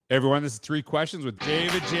Hey everyone, this is Three Questions with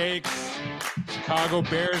David Jakes, Chicago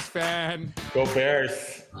Bears fan. Go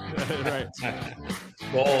Bears. Right.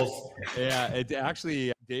 Bulls. Yeah, it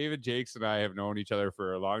actually, David Jakes and I have known each other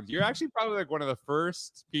for a long time. You're actually probably like one of the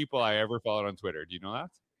first people I ever followed on Twitter. Do you know that?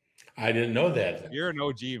 I didn't know that. You're an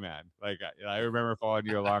OG, man. Like, I remember following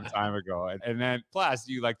you a long time ago. And then, plus,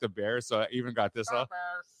 you like the Bears, so I even got this up.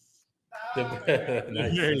 Nice.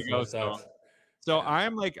 There you go. That's So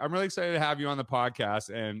I'm really excited to have you on the podcast.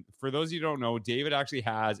 And for those of you who don't know, David actually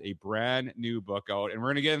has a brand new book out, and we're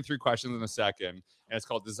going to get in 3 questions in a second. And it's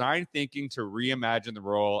called Design Thinking to Reimagine the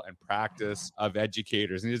Role and Practice of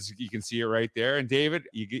Educators. And you can see it right there. And David,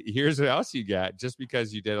 here's what else you get. Just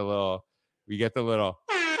because you did we get the little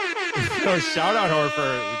shout out horn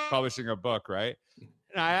for publishing a book, right?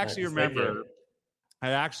 And I actually remember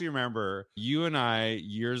you and I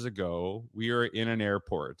years ago, we were in an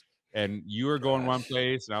airport. And you were going one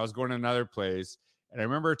place and I was going another place. And I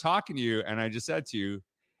remember talking to you and I just said to you,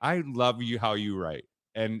 I love you how you write.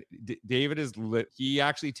 And David is he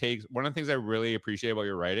actually takes one of the things I really appreciate about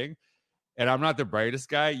your writing. And I'm not the brightest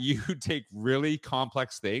guy. You take really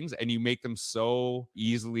complex things and you make them so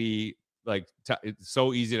easily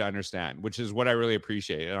so easy to understand, which is what I really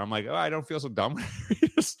appreciate. And I'm like, I don't feel so dumb when I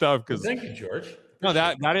read this stuff. Because thank you, George. No,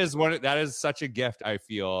 that is such a gift, I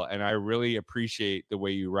feel, and I really appreciate the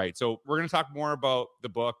way you write. So we're going to talk more about the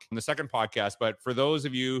book in the second podcast, but for those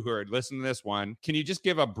of you who are listening to this one, can you just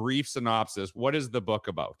give a brief synopsis? What is the book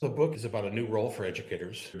about? The book is about a new role for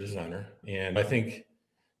educators, designer, and I think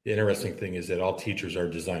the interesting thing is that all teachers are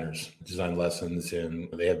designers, design lessons, and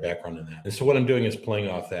they have background in that. And so what I'm doing is playing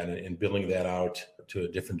off that and building that out to a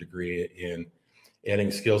different degree in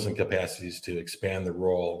adding skills and capacities to expand the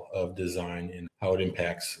role of design and how it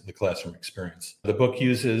impacts the classroom experience. The book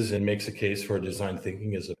uses and makes a case for design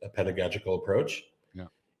thinking as a pedagogical approach. Yeah.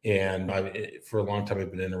 And for a long time,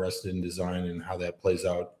 I've been interested in design and how that plays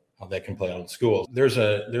out, how that can play out in schools. There's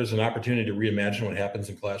an opportunity to reimagine what happens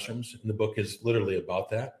in classrooms. And the book is literally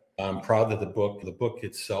about that. I'm proud that the book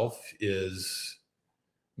itself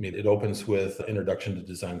it opens with introduction to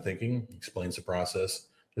design thinking, explains the process.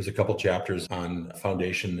 There's a couple chapters on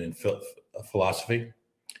foundation and philosophy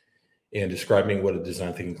and describing what a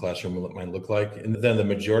design thinking classroom might look like. And then the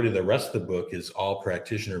majority of the rest of the book is all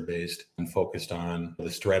practitioner based and focused on the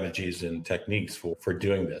strategies and techniques for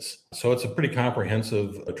doing this. So it's a pretty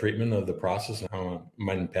comprehensive treatment of the process and how it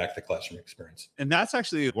might impact the classroom experience. And that's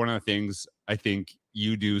actually one of the things I think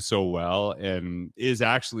you do so well, and is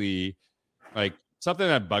actually like something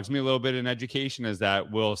that bugs me a little bit in education is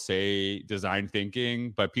that we'll say design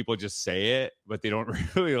thinking, but people just say it, but they don't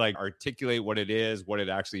really articulate what it is, what it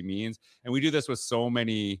actually means. And we do this with so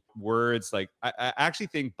many words. Like I actually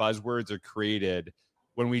think buzzwords are created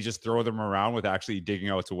when we just throw them around with actually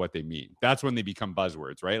digging out to what they mean. That's when they become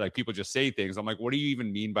buzzwords, right? Like people just say things. I'm like, what do you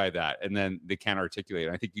even mean by that? And then they can't articulate it.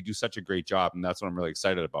 And I think you do such a great job. And that's what I'm really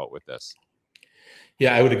excited about with this.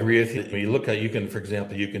 Yeah, I would agree with you. When you look at, for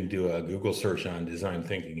example, you can do a Google search on design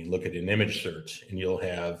thinking and look at an image search, and you'll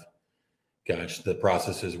have, the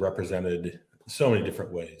process is represented so many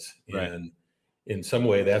different ways. Right. And in some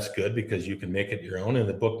way that's good because you can make it your own. And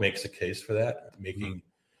the book makes a case for that, making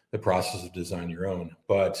the process of design your own.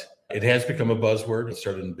 But it has become a buzzword. It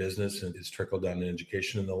started in business and it's trickled down to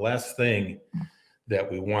education. And the last thing that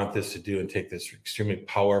we want this to do and take this extremely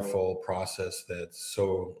powerful process that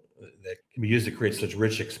can be used to create such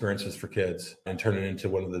rich experiences for kids and turn it into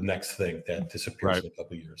one of the next thing that disappears in a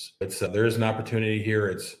couple of years. There is an opportunity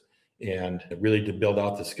here. And really to build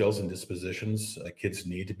out the skills and dispositions kids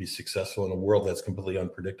need to be successful in a world that's completely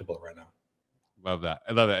unpredictable right now. Love that.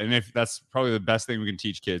 I love that. And if that's probably the best thing we can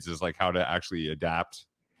teach kids is how to actually adapt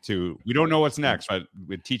to, we don't know what's next, but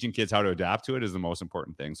with teaching kids how to adapt to it is the most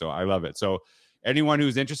important thing. So I love it. So anyone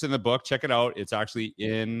who's interested in the book, check it out. It's actually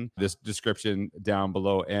in this description down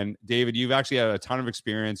below. And David, you've actually had a ton of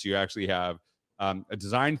experience. You actually have a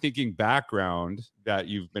design thinking background that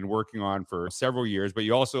you've been working on for several years, but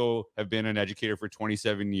you also have been an educator for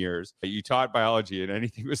 27 years. You taught biology and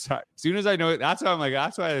anything besides. As soon as I know it, that's why I'm like,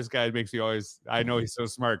 that's why this guy makes me always, I know he's so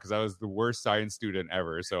smart because I was the worst science student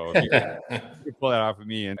ever. So you can pull that off of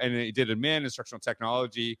me. And he did admin, instructional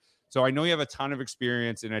technology. So I know you have a ton of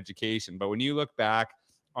experience in education, but when you look back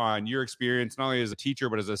on your experience, not only as a teacher,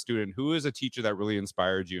 but as a student, who is a teacher that really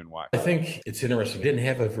inspired you and why? I think it's interesting. I didn't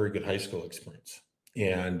have a very good high school experience.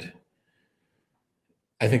 And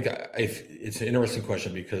I think it's an interesting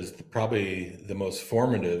question because probably the most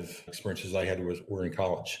formative experiences I had were in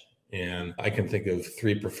college. And I can think of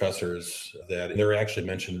 3 professors that they're actually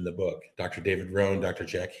mentioned in the book: Dr. David Rohn, Dr.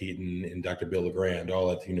 Jack Heaton, and Dr. Bill LeGrand, all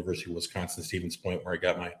at the University of Wisconsin-Stevens Point, where I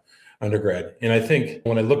got my undergrad. And I think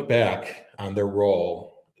when I look back on their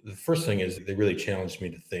role, the first thing is they really challenged me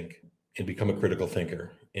to think and become a critical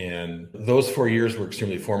thinker. And those 4 years were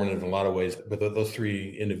extremely formative in a lot of ways. But those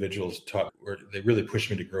three individuals they really pushed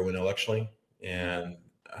me to grow intellectually and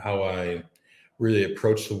how I really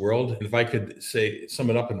approach the world. And if I could sum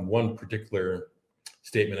it up in one particular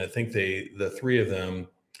statement, I think the three of them,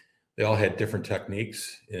 they all had different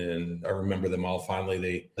techniques, and I remember them all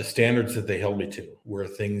fondly. The standards that they held me to were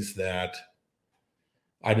things that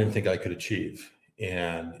I didn't think I could achieve.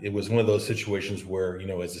 And it was one of those situations where,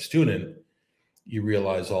 as a student, you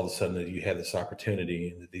realize all of a sudden that you have this opportunity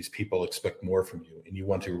and that these people expect more from you and you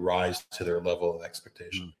want to rise to their level of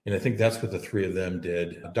expectation. Mm. And I think that's what the three of them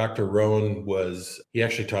did. Dr. Rohn he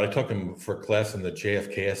actually taught, I took him for a class on the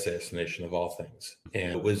JFK assassination of all things.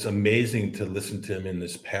 And it was amazing to listen to him in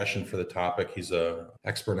this passion for the topic. He's an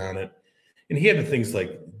expert on it. And he had things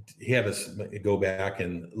like, he had us go back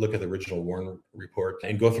and look at the original Warren report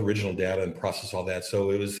and go through original data and process all that. So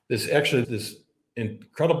it was this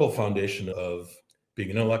incredible foundation of being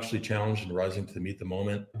intellectually challenged and rising to meet the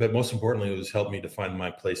moment. But most importantly, it was helped me to find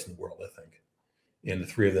my place in the world, I think. And the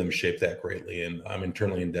three of them shaped that greatly. And I'm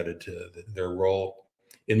internally indebted to their role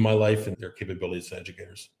in my life and their capabilities as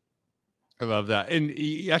educators. I love that. And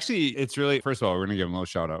actually, it's really, first of all, we're going to give them a little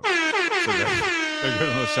shout out. So they're giving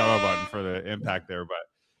a little shout out button for the impact there.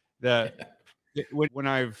 But when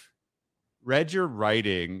I've read your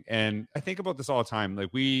writing, and I think about this all the time,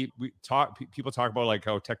 like people talk about like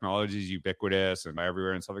how technology is ubiquitous and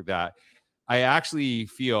everywhere and stuff like that. I actually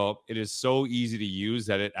feel it is so easy to use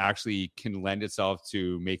that it actually can lend itself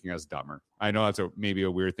to making us dumber. I know that's maybe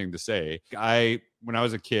a weird thing to say. When I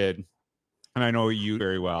was a kid, and I know you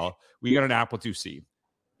very well, we got an Apple IIc,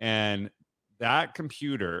 and that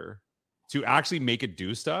computer, to actually make it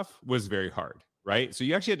do stuff, was very hard. Right. So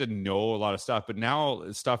you actually had to know a lot of stuff, but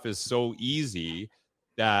now stuff is so easy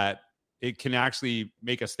that it can actually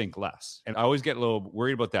make us think less. And I always get a little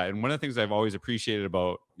worried about that. And one of the things I've always appreciated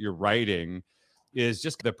about your writing is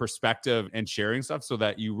just the perspective and sharing stuff so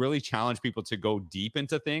that you really challenge people to go deep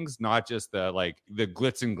into things, not just the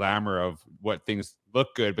glitz and glamour of what things look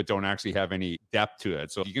good, but don't actually have any depth to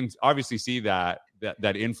it. So you can obviously see that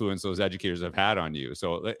influence those educators have had on you.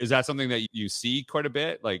 So is that something that you see quite a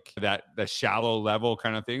bit, like the shallow level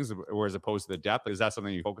kind of things, or as opposed to the depth? Is that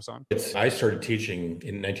something you focus on? I started teaching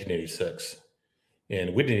in 1986.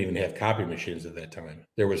 And we didn't even have copy machines at that time.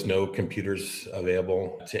 There was no computers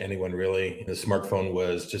available to anyone, really. The smartphone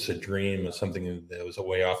was just a dream, something that was a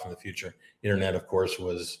way off in the future. Internet, of course,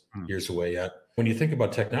 was years away yet. When you think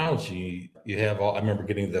about technology, I remember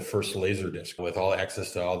getting the first Laserdisc with all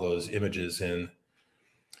access to all those images and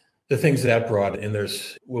the things that brought. And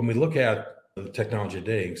when we look at the technology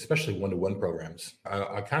today, especially one-to-one programs,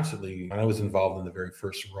 when I was involved in the very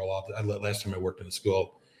first rollout, last time I worked in a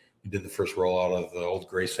school, we did the first rollout of the old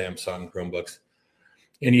gray Samsung Chromebooks.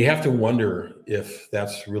 And you have to wonder if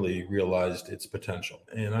that's really realized its potential.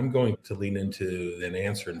 And I'm going to lean into an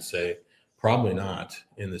answer and say, probably not,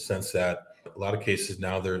 in the sense that a lot of cases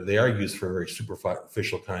now they are used for very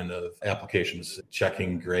superficial kind of applications,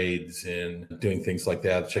 checking grades and doing things like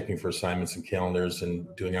that, checking for assignments and calendars and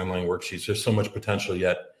doing online worksheets. There's so much potential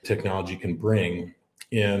yet technology can bring.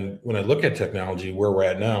 And when I look at technology, where we're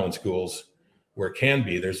at now in schools, where it can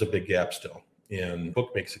be, there's a big gap still. And the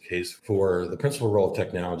book makes a case for the principal role of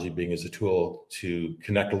technology being as a tool to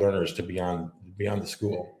connect learners to beyond the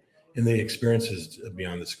school and the experiences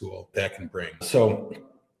beyond the school that can bring. So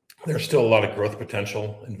there's still a lot of growth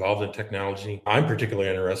potential involved in technology. I'm particularly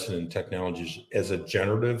interested in technologies as a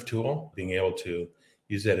generative tool, being able to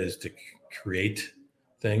use that as to create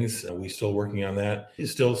things. We're still working on that. You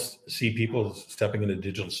still see people stepping into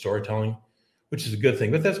digital storytelling, which is a good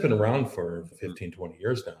thing, but that's been around for 15, 20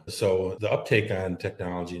 years now. So the uptake on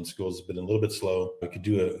technology in schools has been a little bit slow. We could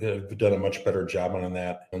have done a much better job on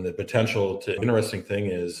that. And the interesting thing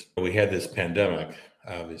is we had this pandemic,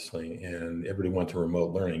 obviously, and everybody went to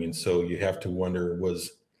remote learning. And so you have to wonder,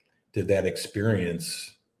 did that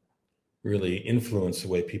experience really influence the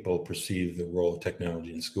way people perceive the role of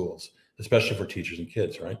technology in schools, especially for teachers and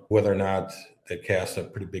kids, right? Whether or not that casts a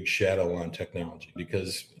pretty big shadow on technology,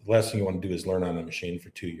 because the last thing you want to do is learn on a machine for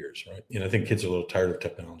 2 years, right? And I think kids are a little tired of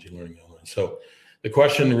technology learning online. So the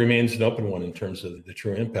question remains an open one in terms of the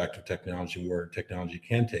true impact of technology, where technology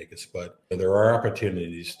can take us, but there are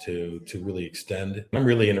opportunities to really extend. I'm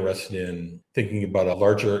really interested in thinking about a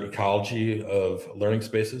larger ecology of learning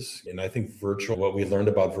spaces. And I think what we learned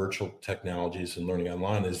about virtual technologies and learning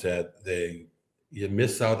online is that they you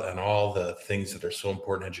miss out on all the things that are so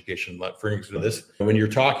important in education. For example, this, when you're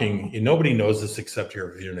talking, nobody knows this except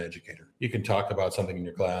you're an educator. You can talk about something in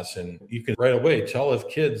your class and you can right away tell if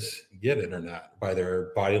kids get it or not by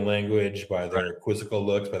their body language, by their quizzical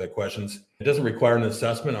looks, by their questions. It doesn't require an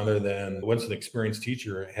assessment other than once an experienced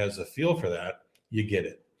teacher has a feel for that, you get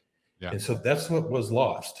it. Yeah. And so that's what was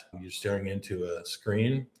lost. You're staring into a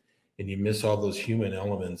screen and you miss all those human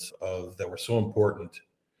elements that were so important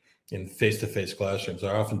in face-to-face classrooms.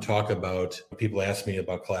 I often talk about, people ask me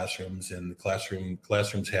about classrooms, and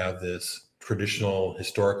classrooms have this traditional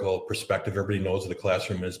historical perspective. Everybody knows what a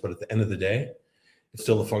classroom is, but at the end of the day, it's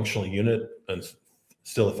still a functional unit and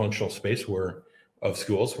still a functional space of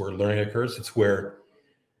schools where learning occurs. It's where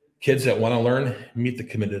kids that want to learn meet the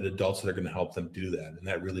committed adults that are going to help them do that. And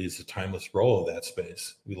that really is the timeless role of that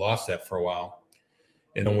space. We lost that for a while.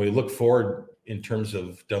 And when we look forward in terms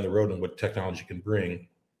of down the road and what technology can bring,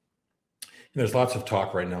 there's lots of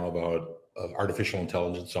talk right now about artificial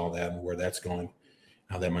intelligence, all that, and where that's going,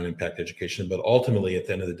 how that might impact education. But ultimately, at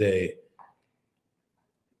the end of the day,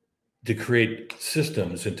 to create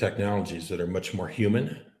systems and technologies that are much more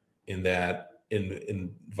human, in that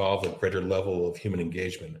involve a greater level of human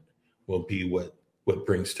engagement, will be what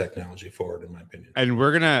brings technology forward, in my opinion. And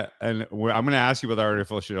I'm gonna ask you about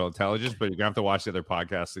artificial intelligence, but you're gonna have to watch the other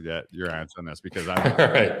podcasts to get your answer on this, because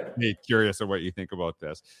I'm curious of what you think about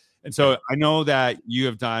this. And so I know that you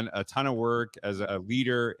have done a ton of work as a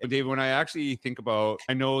leader. And David, when I actually think about,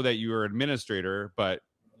 I know that you are an administrator, but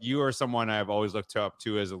you are someone I've always looked up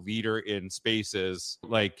to as a leader in spaces.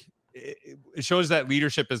 Like, it shows that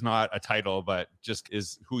leadership is not a title, but just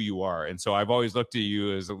is who you are. And so I've always looked to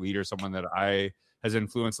you as a leader, someone that has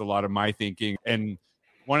influenced a lot of my thinking. And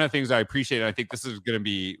one of the things I appreciate, and I think this is going to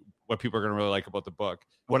be what people are going to really like about the book.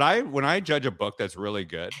 When I judge a book that's really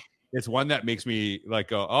good, it's one that makes me like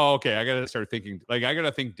go, oh, okay, I got to start thinking, like, I got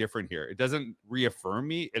to think different here. It doesn't reaffirm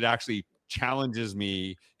me. It actually challenges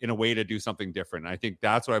me in a way to do something different. And I think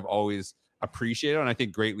that's what I've always appreciated. And I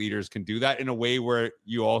think great leaders can do that in a way where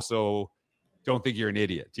you also don't think you're an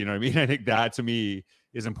idiot. You know what I mean? I think that to me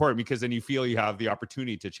is important, because then you feel you have the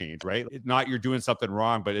opportunity to change, right? It's not you're doing something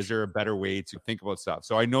wrong, but is there a better way to think about stuff?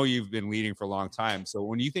 So I know you've been leading for a long time. So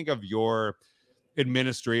when you think of your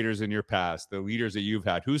administrators in your past, the leaders that you've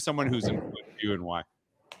had, who's someone who's influenced you and why?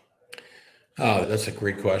 Oh, that's a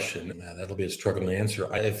great question. That'll be a struggle to answer.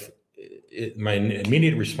 My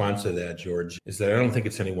immediate response to that, George, is that I don't think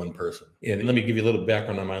it's any one person. And let me give you a little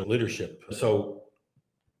background on my leadership. So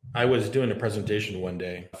I was doing a presentation one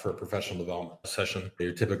day for a professional development session,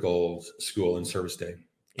 your typical school in service day.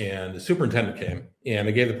 And the superintendent came and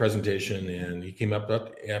I gave the presentation, and he came up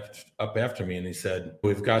after me and he said,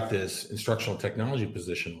 we've got this instructional technology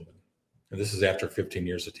position open. And this is after 15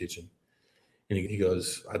 years of teaching. And he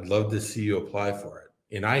goes, I'd love to see you apply for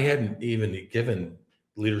it. And I hadn't even given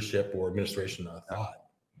leadership or administration a thought.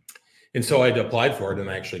 And so I applied for it and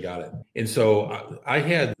I actually got it. And so I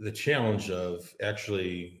had the challenge of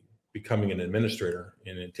actually becoming an administrator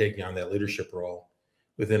and taking on that leadership role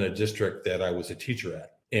within a district that I was a teacher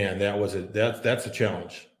at. And that's a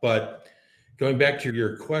challenge. But going back to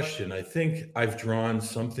your question, I think I've drawn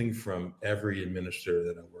something from every administrator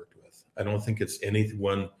that I've worked with. I don't think it's any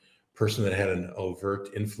one person that had an overt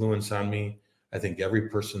influence on me. I think every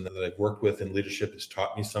person that I've worked with in leadership has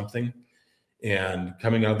taught me something. And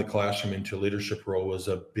coming out of the classroom into a leadership role was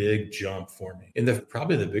a big jump for me. And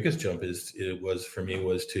probably the biggest jump was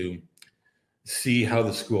to see how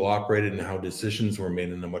the school operated and how decisions were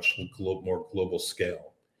made on a much more global scale.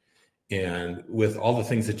 And with all the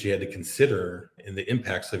things that you had to consider and the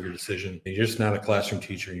impacts of your decision, you're just not a classroom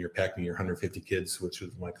teacher and you're packing your 150 kids, which was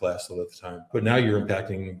my class at the time. But now you're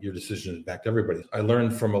impacting your decisions impact everybody. I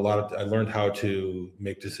learned how to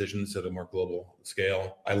make decisions at a more global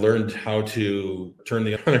scale. I learned how to turn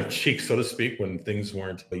the other cheek, so to speak, when things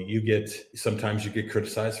weren't. Sometimes you get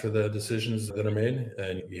criticized for the decisions that are made,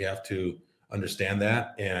 and you have to understand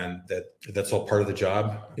that, and that's all part of the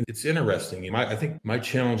job. It's interesting. I think my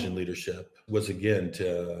challenge in leadership was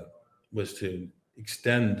to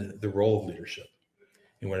extend the role of leadership.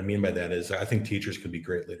 And what I mean by that is I think teachers can be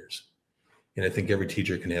great leaders. And I think every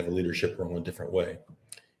teacher can have a leadership role in a different way.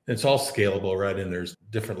 And it's all scalable, right? And there's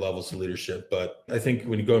different levels of leadership. But I think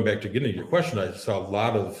when you're going back to getting to your question, I saw a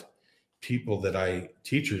lot of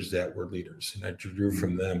teachers that were leaders, and I drew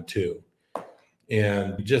from them too.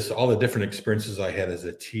 And just all the different experiences I had as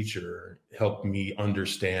a teacher helped me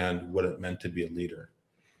understand what it meant to be a leader.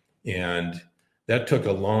 And that took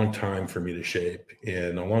a long time for me to shape.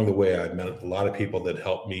 And along the way, I met a lot of people that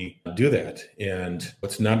helped me do that. And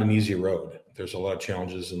it's not an easy road. There's a lot of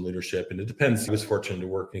challenges in leadership, and it depends. I was fortunate to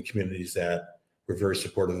work in communities that we're very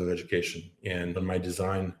supportive of education. And in my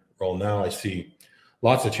design role now, I see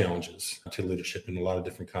lots of challenges to leadership in a lot of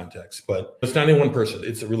different contexts, but it's not any one person.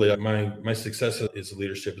 It's really my success as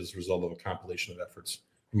leadership is a result of a compilation of efforts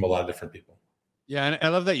from a lot of different people. Yeah, and I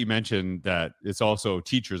love that you mentioned that it's also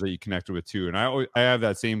teachers that you connected with too. And I have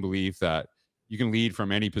that same belief that you can lead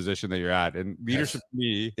from any position that you're at. And leadership to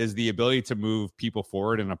me is the ability to move people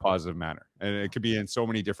forward in a positive manner. And it could be in so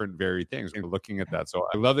many different varied things. And looking at that. So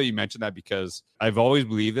I love that you mentioned that, because I've always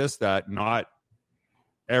believed this, that not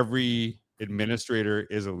every administrator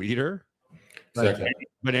is a leader. Exactly.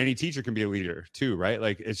 But any teacher can be a leader too, right?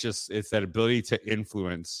 Like it's that ability to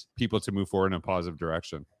influence people to move forward in a positive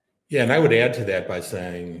direction. Yeah, and I would add to that by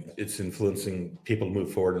saying it's influencing people to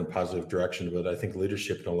move forward in a positive direction. But I think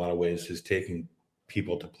leadership in a lot of ways is taking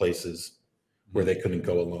people to places where they couldn't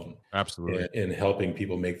go alone. Absolutely. And helping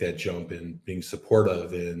people make that jump and being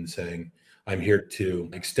supportive and saying, I'm here to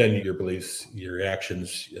extend your beliefs, your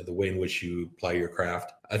actions, the way in which you apply your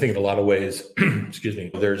craft. I think in a lot of ways, excuse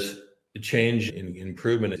me, there's a change in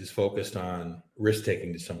improvement is focused on risk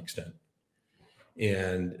taking to some extent.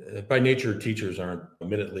 And by nature, teachers aren't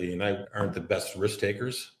the best risk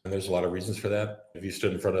takers. And there's a lot of reasons for that. If you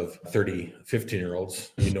stood in front of 30,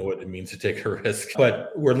 15-year-olds, you know what it means to take a risk.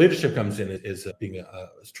 But where leadership comes in is being a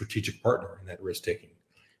strategic partner in that risk taking.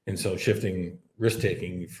 And so shifting risk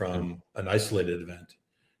taking from an isolated event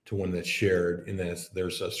to one that's shared, and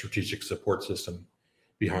there's a strategic support system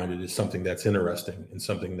behind it, is something that's interesting and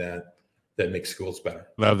something that makes schools better.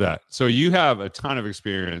 Love that. So you have a ton of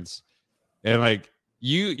experience. And like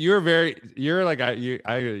you're a very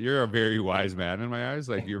wise man in my eyes.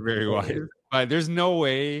 Like you're very wise, but there's no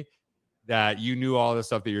way that you knew all the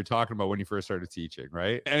stuff that you're talking about when you first started teaching,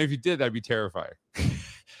 right? And if you did, that'd be terrifying. I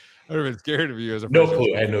would have been scared of you as a no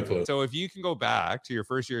clue. I had no clue. So if you can go back to your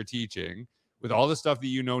first year of teaching with all the stuff that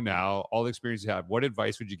you know now, all the experience you have, what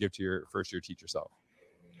advice would you give to your first year teacher self?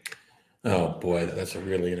 Oh boy, that's a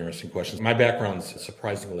really interesting question. My background's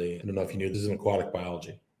surprisingly, I don't know if you knew, this is in aquatic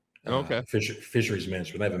biology. Okay. Fisheries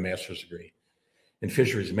management. I have a master's degree in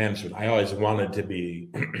fisheries management. I always wanted to be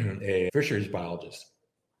a fisheries biologist.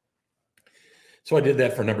 So I did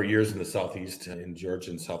that for a number of years in the Southeast, in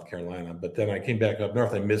Georgia and South Carolina. But then I came back up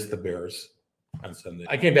north. I missed the Bears on Sunday.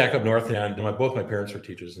 I came back up north, and both my parents were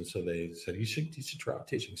teachers. And so they said, you should try out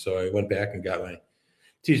teaching. So I went back and got my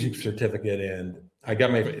teaching certificate, and I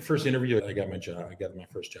got my first interview. I got my job. I got my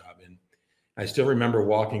first job. And I still remember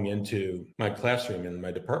walking into my classroom, and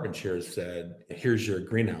my department chair said, here's your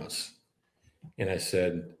greenhouse. And I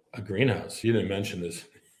said, a greenhouse? You didn't mention this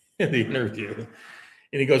in the interview.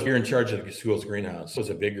 And he goes, you're in charge of the school's greenhouse. So it's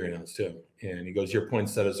a big greenhouse too. And he goes, your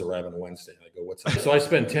poinsettias arrive on a Wednesday. I go, what's that? So I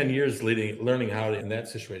spent 10 years learning how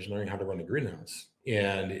to run a greenhouse.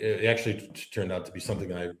 And it actually turned out to be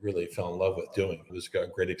something I really fell in love with doing. It was a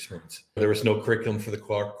great experience. There was no curriculum for the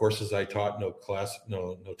courses I taught,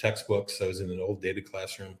 no textbooks. I was in an old dated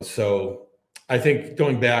classroom. So I think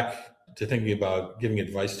going back to thinking about giving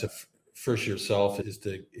advice to first year self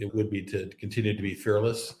it would be to continue to be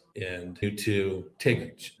fearless and to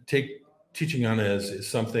take teaching on as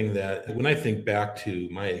something that, when I think back to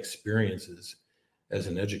my experiences as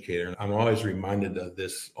an educator, I'm always reminded of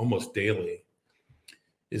this almost daily.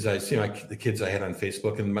 Is I see the kids I had on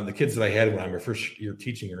Facebook, and the kids that I had when I was first year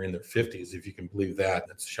teaching are in their 50s, if you can believe that.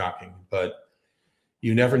 That's shocking. But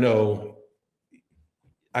you never know.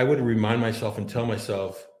 I would remind myself and tell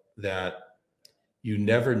myself that you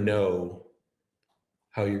never know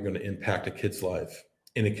how you're going to impact a kid's life.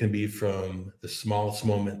 And it can be from the smallest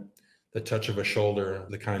moment, the touch of a shoulder,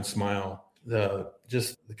 the kind smile,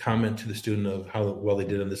 just the comment to the student of how well they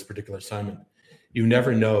did on this particular assignment. You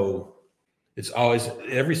never know. It's always,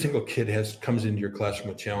 every single kid comes into your classroom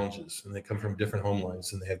with challenges, and they come from different home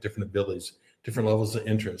lives, and they have different abilities, different levels of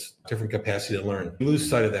interest, different capacity to learn. You lose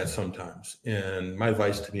sight of that sometimes. And my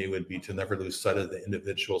advice to me would be to never lose sight of the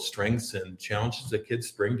individual strengths and challenges that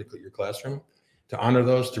kids bring to your classroom, to honor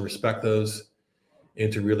those, to respect those,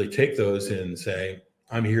 and to really take those and say,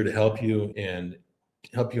 I'm here to help you and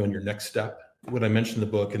help you on your next step. What I mentioned in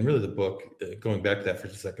the book, and really the book, going back to that for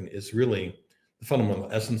a second, is really the fundamental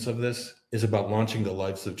essence of this is about launching the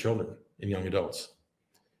lives of children and young adults.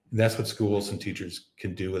 And that's what schools and teachers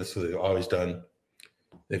can do. That's what they've always done.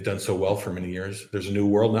 They've done so well for many years. There's a new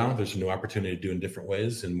world now. There's a new opportunity to do in different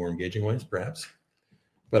ways, in more engaging ways, perhaps.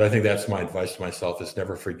 But I think that's my advice to myself, is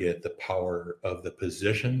never forget the power of the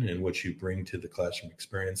position in which you bring to the classroom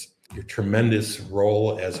experience, your tremendous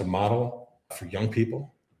role as a model for young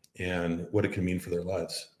people, and what it can mean for their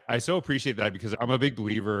lives. I so appreciate that, because I'm a big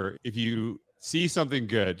believer, if you see something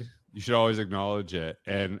good you should always acknowledge it.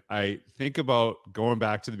 And I think about going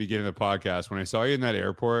back to the beginning of the podcast when I saw you in that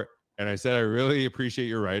airport and I said, I really appreciate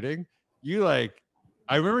your writing. You like,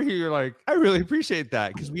 I remember you're like, I really appreciate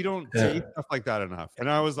that because we don't say stuff like that enough. And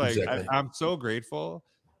I was like, Exactly. I'm so grateful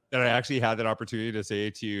that I actually had that opportunity to say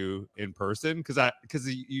it to you in person. Because a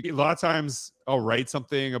lot of times I'll write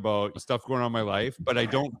something about stuff going on in my life, but I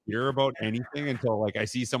don't hear about anything until like I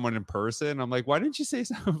see someone in person. I'm like, why didn't you say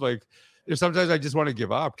something? Like, sometimes I just want to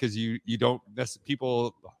give up because you don't.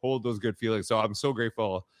 People hold those good feelings. So I'm so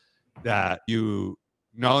grateful that you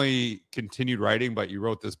not only continued writing, but you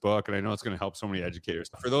wrote this book, and I know it's going to help so many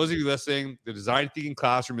educators. For those of you listening, the Design Thinking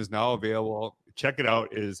Classroom is now available. Check it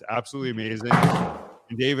out. It is absolutely amazing.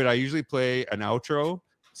 And David, I usually play an outro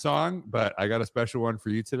song, but I got a special one for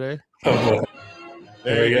you today. Oh,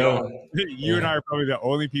 there you go. You and I are probably the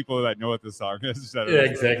only people that know what this song is. Yeah,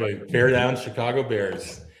 exactly. Bear down, Chicago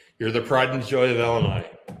Bears. You're the pride and joy of Illinois.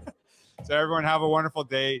 So everyone have a wonderful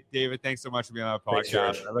day. David, thanks so much for being on the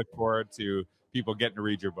podcast. I look forward to people getting to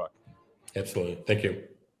read your book. Absolutely. Thank you.